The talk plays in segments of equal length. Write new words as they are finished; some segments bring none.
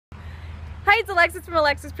Hi, it's Alexis from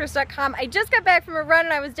AlexisPierce.com. I just got back from a run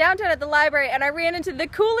and I was downtown at the library and I ran into the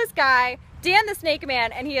coolest guy, Dan the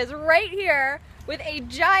Snakeman, and he is right here with a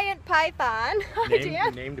giant python.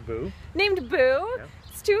 Named Boo. Named Boo. Yeah.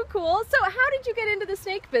 It's too cool. So how did you get into the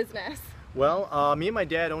snake business? Well, me and my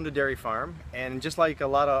dad owned a dairy farm, and just like a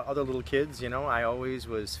lot of other little kids, you know, I always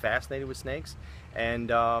was fascinated with snakes.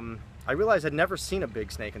 And I realized I'd never seen a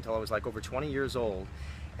big snake until I was like over 20 years old.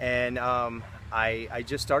 And I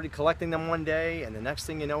just started collecting them one day, and the next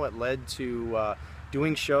thing you know, it led to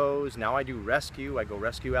doing shows. Now I do rescue. I go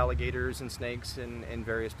rescue alligators and snakes in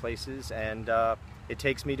various places, and it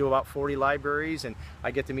takes me to about 40 libraries, and I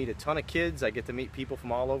get to meet a ton of kids. I get to meet people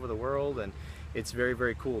from all over the world, and it's very,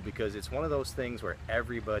 very cool because it's one of those things where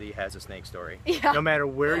everybody has a snake story. Yeah. No matter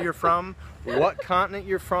where you're from, what continent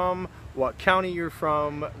you're from, what county you're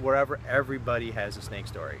from, wherever, everybody has a snake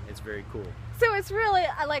story. It's very cool. So it's really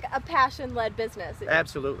like a passion-led business.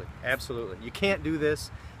 Absolutely, absolutely. You can't do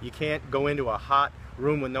this. You can't go into a hot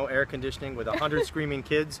room with no air conditioning with 100 screaming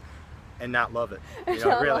kids and not love it. You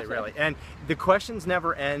know, really. And the questions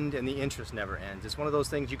never end and the interest never ends. It's one of those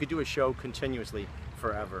things, you could do a show continuously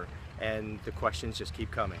forever and the questions just keep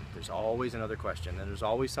coming. There's always another question, and there's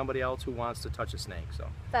always somebody else who wants to touch a snake. So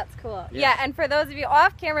that's cool. Yeah, and for those of you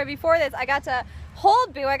off camera before this, I got to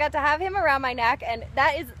hold Boo. I got to have him around my neck, and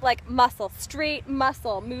that is like muscle, straight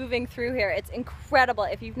muscle moving through here. It's incredible.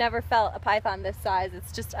 If you've never felt a python this size,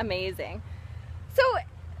 it's just amazing. So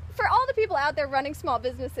for all the people out there running small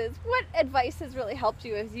businesses, what advice has really helped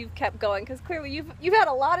you as you've kept going? Because clearly you've had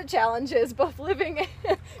a lot of challenges, both living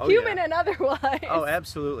human and otherwise. Oh,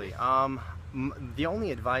 absolutely. The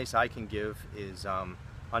only advice I can give is,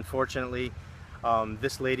 unfortunately,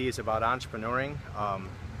 this lady is about entrepreneuring.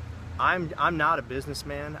 I'm not a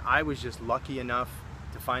businessman. I was just lucky enough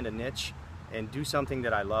to find a niche and do something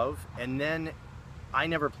that I love, and then I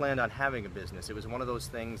never planned on having a business. It was one of those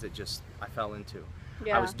things that just I fell into.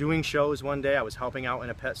 Yeah. I was doing shows one day. I was helping out in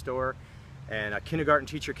a pet store, and a kindergarten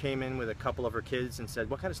teacher came in with a couple of her kids and said,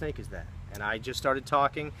 "What kind of snake is that?" And I just started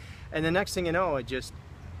talking, and the next thing you know, I just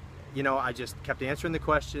kept answering the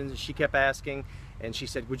questions. She kept asking, and she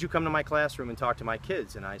said, "Would you come to my classroom and talk to my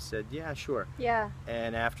kids?" And I said, "Yeah, sure." Yeah.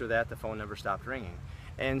 And after that, the phone never stopped ringing.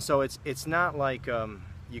 And so it's not like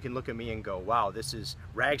you can look at me and go, "Wow, this is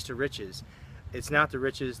rags to riches." It's not the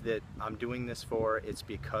riches that I'm doing this for. It's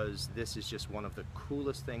because this is just one of the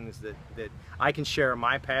coolest things that I can share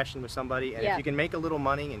my passion with somebody. And if you can make a little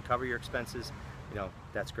money and cover your expenses, you know,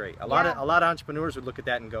 that's great. A lot of entrepreneurs would look at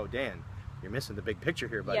that and go, "Dan, you're missing the big picture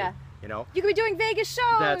here, buddy." Yeah. You know, you could be doing Vegas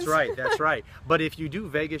shows. That's right. That's right. But if you do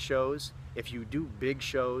Vegas shows, if you do big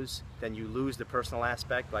shows, then you lose the personal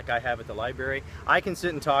aspect like I have at the library. I can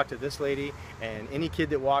sit and talk to this lady, and any kid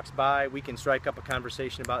that walks by, we can strike up a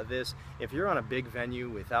conversation about this. If you're on a big venue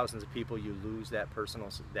with thousands of people, you lose that personal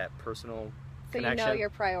connection. You know your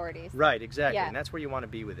priorities. Right, exactly. Yeah. And that's where you want to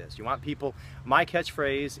be with this. You want people, my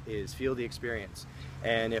catchphrase is feel the experience.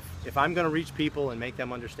 And if I'm going to reach people and make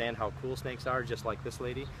them understand how cool snakes are, just like this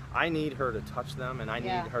lady, I need her to touch them, and I need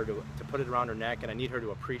her to put it around her neck, and I need her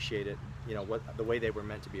to appreciate it, you know, the way they were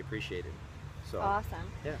meant to be appreciated. So, awesome.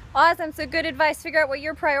 Yeah. Awesome. So good advice. Figure out what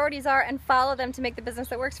your priorities are and follow them to make the business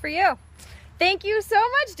that works for you. Thank you so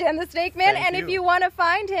much, Dan the Snakeman. And if you want to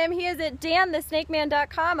find him, he is at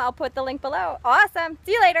danthesnakeman.com. I'll put the link below. Awesome.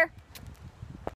 See you later.